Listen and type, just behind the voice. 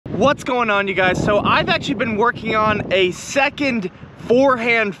What's going on, you guys? So I've actually been working on a second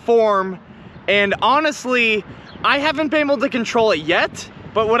forehand form, and honestly, I haven't been able to control it yet,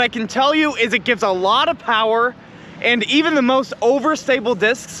 but what I can tell you is it gives a lot of power, and even the most overstable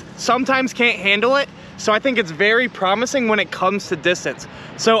discs sometimes can't handle it. So I think it's very promising when it comes to distance.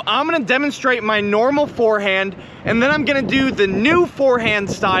 So I'm gonna demonstrate my normal forehand, and then I'm gonna do the new forehand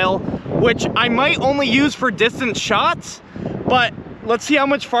style, which I might only use for distance shots, but let's see how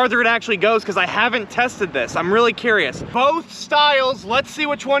much farther it actually goes, because I haven't tested this. I'm really curious. Both styles, let's see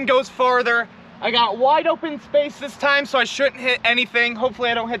which one goes farther. I got wide open space this time, so I shouldn't hit anything. Hopefully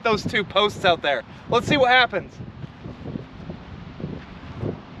I don't hit those two posts out there. Let's see what happens.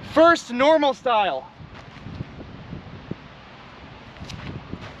 First, normal style.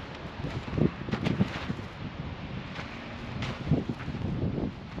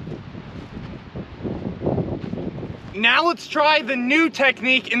 Now let's try the new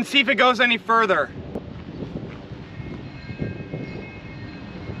technique and see if it goes any further.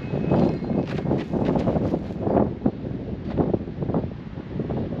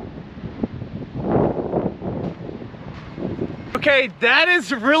 Okay, that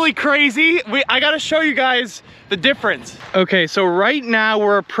is really crazy. I gotta show you guys the difference. Okay, so right now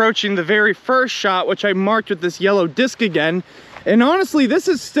we're approaching the very first shot, which I marked with this yellow disc again. And honestly, this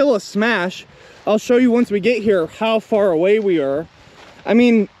is still a smash. I'll show you once we get here how far away we are. I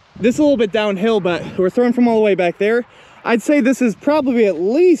mean, this is a little bit downhill, but we're throwing from all the way back there. I'd say this is probably at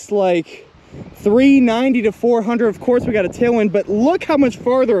least like 390 to 400. Of course, we got a tailwind, but look how much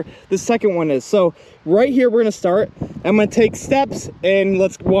farther the second one is. So right here, we're gonna start. I'm gonna take steps and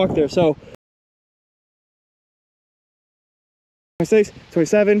let's walk there. So 26,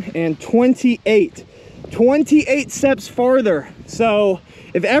 27, and 28. 28 steps farther. So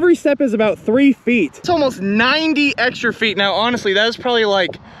if every step is about 3 feet, it's almost 90 extra feet. Now, honestly, that is probably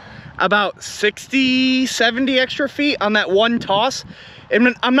like about 60, 70 extra feet on that one toss.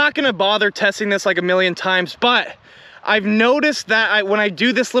 And I'm not gonna bother testing this like a million times, but I've noticed that when I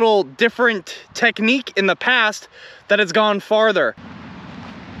do this little different technique in the past, that it's gone farther.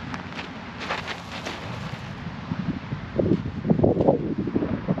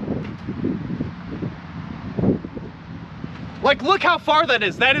 Like, look how far that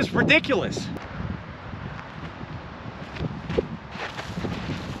is. That is ridiculous.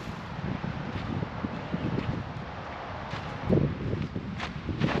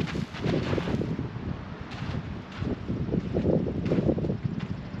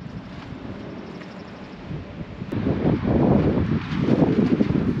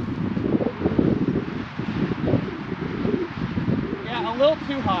 Yeah, a little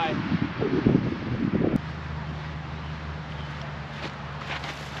too high.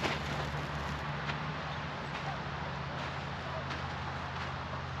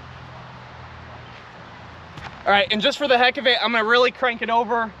 All right, and just for the heck of it, I'm gonna really crank it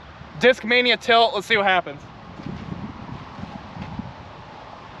over. Disc Mania tilt, let's see what happens.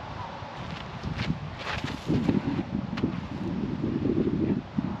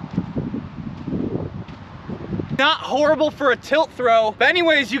 Not horrible for a tilt throw, but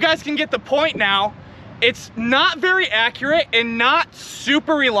anyways, you guys can get the point now. It's not very accurate and not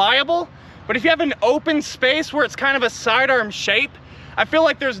super reliable, but if you have an open space where it's kind of a sidearm shape, I feel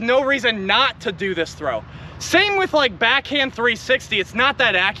like there's no reason not to do this throw. Same with like backhand 360, it's not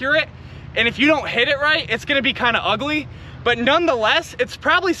that accurate, and if you don't hit it right, it's gonna be kind of ugly, but nonetheless, it's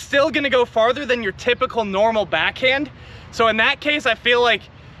probably still gonna go farther than your typical normal backhand. So in that case, I feel like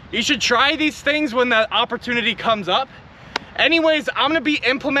you should try these things when the opportunity comes up. Anyways, I'm gonna be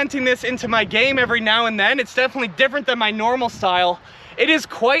implementing this into my game every now and then. It's definitely different than my normal style. It is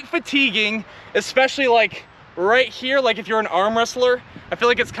quite fatiguing, especially like right here, like if you're an arm wrestler, I feel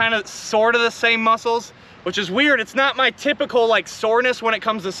like it's kind of sort of the same muscles, which is weird. It's not my typical like soreness when it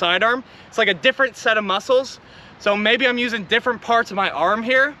comes to sidearm. It's like a different set of muscles. So maybe I'm using different parts of my arm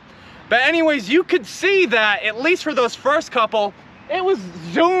here. But anyways, you could see that at least for those first couple, it was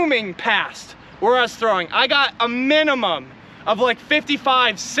zooming past where I was throwing. I got a minimum of like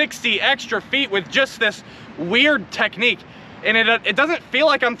 55, 60 extra feet with just this weird technique. And it doesn't feel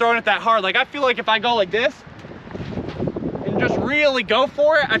like I'm throwing it that hard. Like I feel like if I go like this, just really go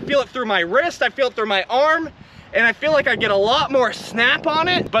for it, I feel it through my wrist, I feel it through my arm, and I feel like I get a lot more snap on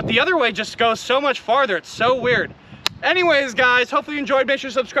it, but the other way just goes so much farther. It's so weird. Anyways, guys, hopefully you enjoyed. Make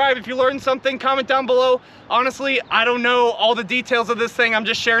sure to subscribe. If you learned something, comment down below. Honestly, I don't know all the details of this thing. I'm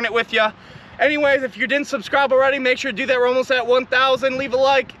just sharing it with you. Anyways, if you didn't subscribe already, make sure to do that. We're almost at 1,000. Leave a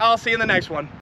like. I'll see you in the next one.